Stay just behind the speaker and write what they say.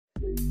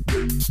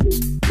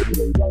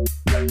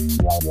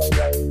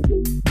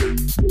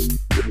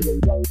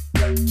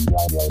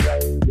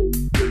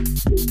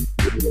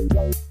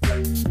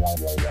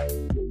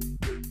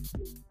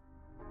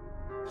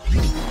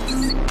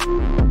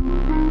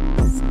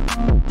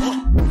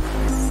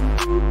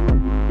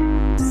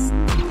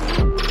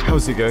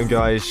How's it going,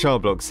 guys?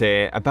 SharkBlox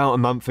here. About a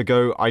month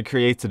ago, I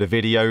created a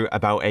video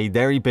about a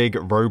very big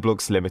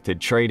Roblox limited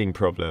trading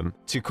problem.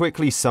 To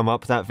quickly sum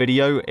up that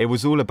video, it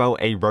was all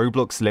about a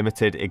Roblox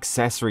limited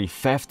accessory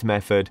theft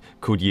method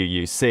called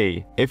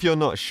UUC. If you're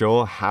not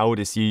sure how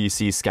this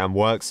UUC scam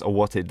works or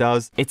what it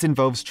does, it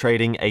involves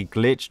trading a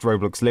glitched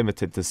Roblox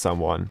limited to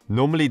someone.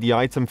 Normally, the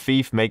item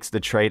thief makes the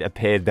trade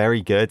appear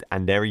very good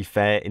and very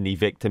fair in the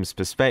victim's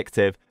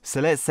perspective. So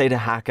let's say the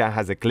hacker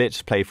has a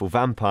glitched playful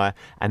vampire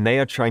and they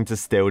are trying to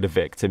steal the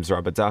victim's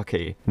rubber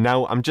ducky.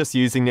 Now, I'm just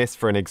using this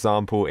for an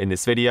example in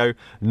this video.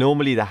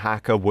 Normally the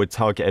hacker would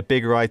target a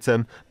bigger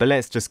item, but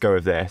let's just go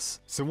with this.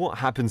 So what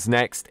happens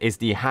next is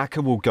the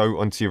hacker will go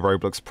onto your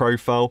Roblox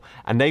profile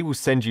and they will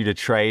send you the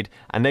trade,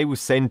 and they will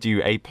send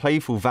you a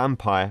playful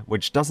vampire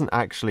which doesn't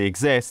actually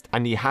exist,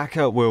 and the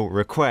hacker will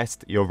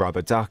request your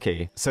rubber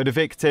ducky. So the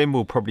victim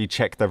will probably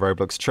check their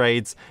Roblox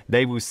trades.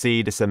 They will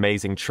see this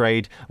amazing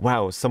trade.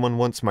 Wow, someone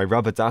wants my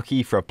rubber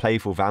ducky for a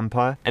playful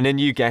vampire. And then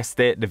you guessed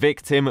it, the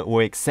victim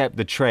will accept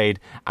the trade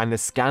and the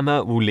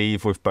scammer will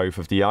leave with both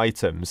of the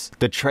items.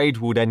 The trade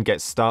will then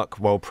get stuck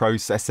while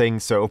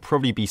processing, so it'll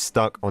probably be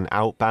stuck on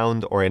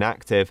outbound or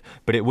inactive,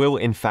 but it will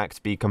in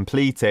fact be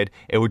completed.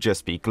 It will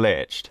just be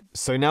glitched.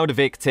 So now the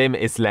victim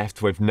is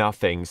left with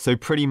nothing. So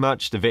pretty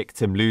much the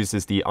victim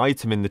loses the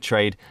item in the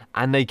trade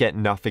and they get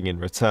nothing in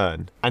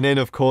return. And then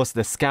of course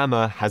the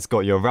scammer has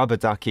got your rubber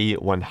ducky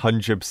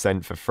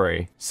 100% for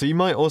free. So you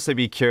might also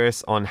be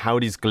curious on how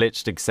these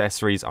glitched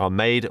accessories are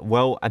made.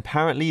 Well,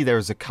 apparently there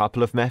is a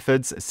couple of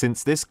methods,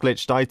 since this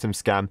glitched item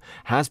scam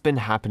has been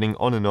happening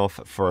on and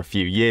off for a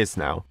few years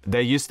now.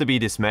 There used to be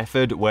this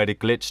method where the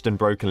glitched and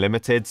broken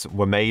limiteds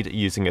were made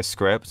using a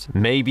script.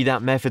 Maybe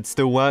that method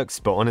still works,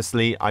 but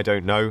honestly I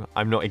don't know.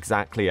 I'm not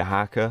exactly a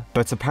hacker.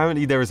 But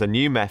apparently there is a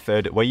new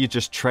method where you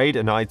just trade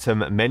an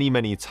item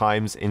many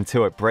times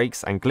until it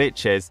breaks and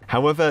glitches.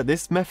 However,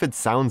 this method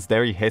sounds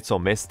very hit or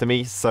miss to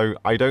me, so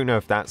I don't know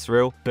if that's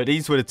real. But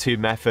these were the two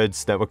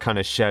methods that were kind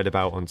of shared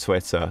about on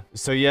Twitter.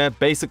 So yeah,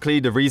 basically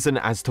the reason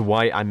as to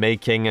why I'm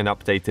making an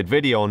updated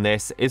video on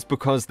this is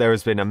because there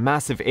has been a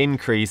massive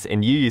increase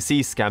in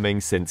UUC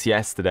scamming since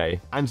yesterday.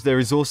 And there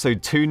is also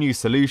two new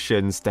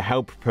solutions to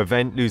help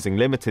prevent losing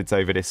limiteds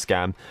over this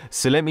scam.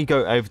 So let me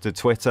go over to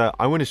Twitter.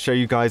 I want to show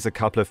you guys a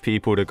couple of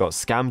people that got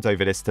scammed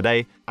over this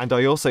today, and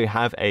I also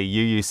have a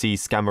UUC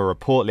scammer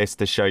report list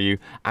to show you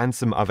and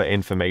some other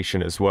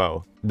information as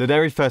well. The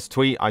very first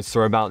tweet I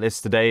saw about this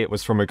today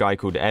was from a guy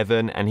called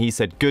Evan, and he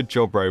said, "Good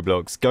job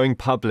Roblox, going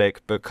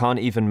public but can't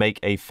even make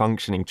a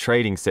functioning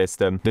trading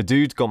system. The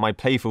dude got my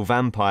playful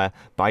vampire,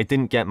 but I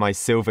didn't get my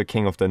silver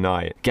king of the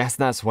night. Guess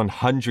that's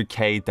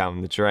 100k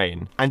down the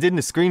drain." And in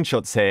the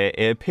screenshots here,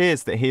 it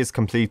appears that he has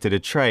completed a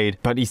trade,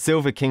 but the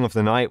silver king of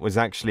the night was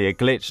actually a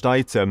glitched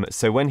item,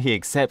 so when he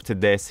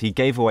accepted this, he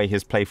gave away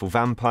his playful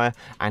vampire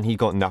and he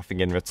got nothing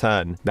in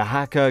return. The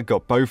hacker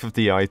got both of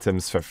the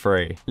items for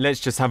free. Let's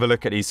just have a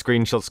look at these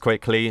screenshots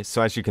quickly.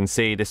 So as you can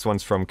see, this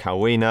one's from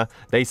Kalwina.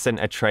 They sent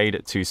a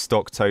trade to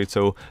Stock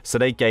Total, so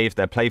they gave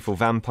their playful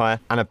vampire,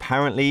 and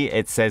apparently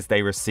it says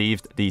they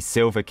received the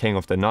silver king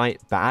of the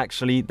night, but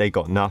actually they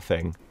got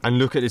nothing. And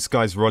look at this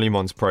guy's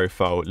Rollimon's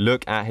profile.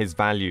 Look at his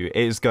value.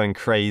 It is going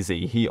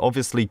crazy. He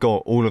obviously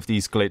got all of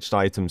these glitched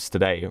items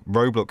today.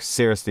 Roblox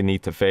seriously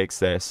need to fix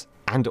this.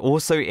 And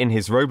also in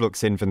his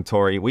Roblox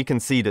inventory, we can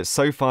see that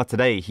so far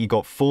today, he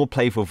got 4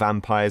 playful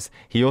vampires,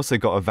 he also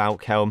got a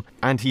Valk helm,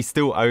 and he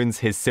still owns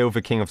his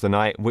Silver King of the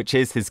Night, which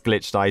is his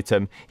glitched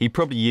item. He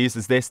probably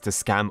uses this to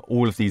scam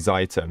all of these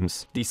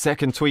items. The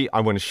second tweet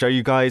I want to show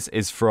you guys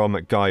is from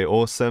Guy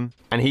Awesome,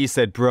 and he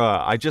said,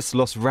 "Bruh, I just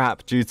lost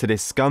rap due to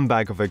this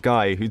scumbag of a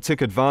guy who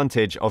took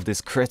advantage of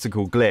this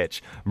critical glitch.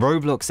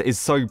 Roblox is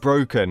so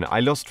broken, I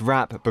lost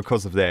rap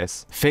because of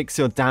this. Fix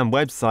your damn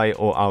website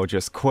or I'll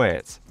just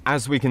quit."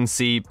 As we can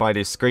see by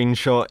this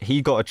screenshot,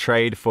 he got a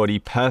trade for the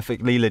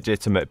perfectly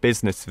legitimate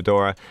business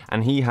fedora,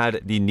 and he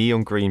had the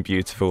neon green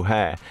beautiful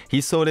hair. He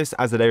saw this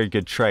as a very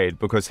good trade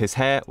because his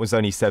hair was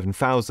only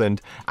 7,000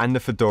 and the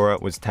fedora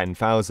was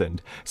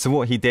 10,000. So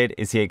what he did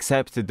is he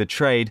accepted the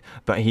trade,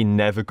 but he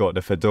never got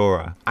the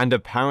fedora. And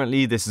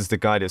apparently this is the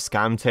guy that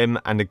scammed him,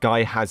 and the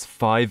guy has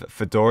 5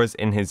 fedoras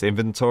in his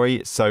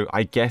inventory, so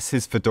I guess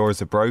his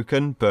fedoras are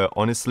broken, but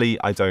honestly,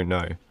 I don't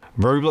know.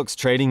 Roblox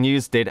Trading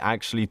News did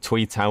actually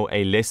tweet out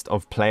a list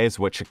of players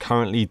which are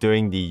currently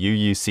doing the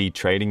UUC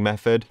trading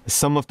method.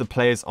 Some of the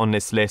players on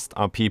this list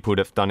are people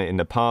that have done it in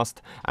the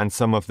past, and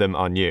some of them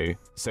are new.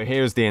 So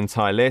here's the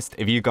entire list.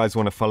 If you guys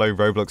want to follow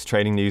Roblox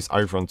trading news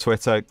over on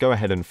Twitter, go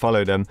ahead and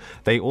follow them.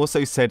 They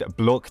also said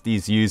block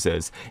these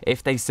users.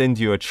 If they send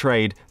you a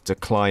trade,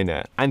 decline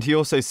it. And he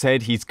also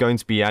said he's going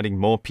to be adding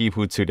more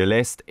people to the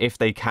list if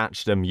they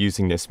catch them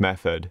using this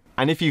method.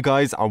 And if you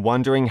guys are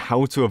wondering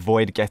how to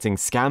avoid getting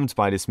scammed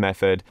by this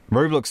method,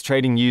 Roblox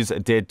trading news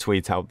did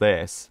tweet out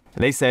this.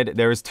 They said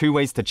there is 2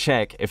 ways to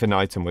check if an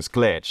item was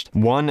glitched.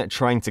 1,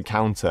 trying to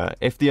counter.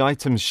 If the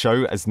items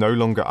show as no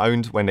longer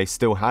owned when they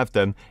still have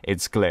them,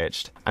 it's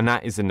glitched. And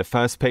that is in the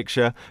first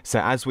picture. So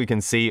as we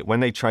can see, when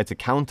they tried to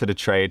counter the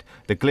trade,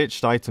 the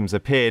glitched items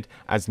appeared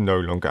as no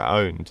longer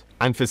owned.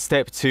 And for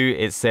step 2,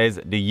 it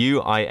says the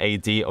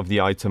UIAD of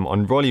the item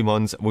on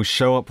Rollymons will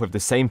show up with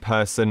the same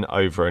person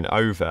over and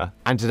over.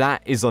 And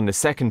that is on the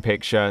second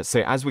picture.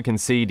 So as we can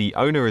see, the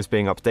owner is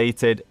being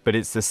updated, but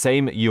it's the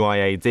same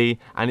UIAD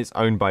and it's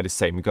owned by the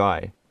same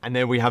guy. And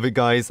there we have it,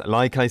 guys.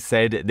 Like I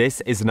said,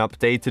 this is an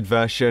updated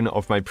version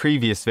of my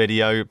previous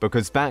video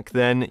because back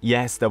then,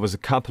 yes, there was a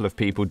couple of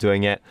people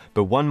doing it,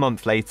 but 1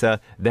 month later,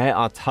 there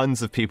are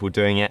tons of people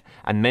doing it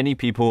and many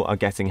people are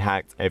getting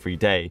hacked every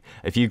day.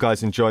 If you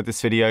guys enjoyed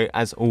this video,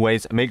 as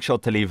always, make sure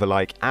to leave a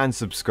like and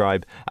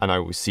subscribe, and I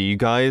will see you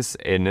guys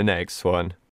in the next one.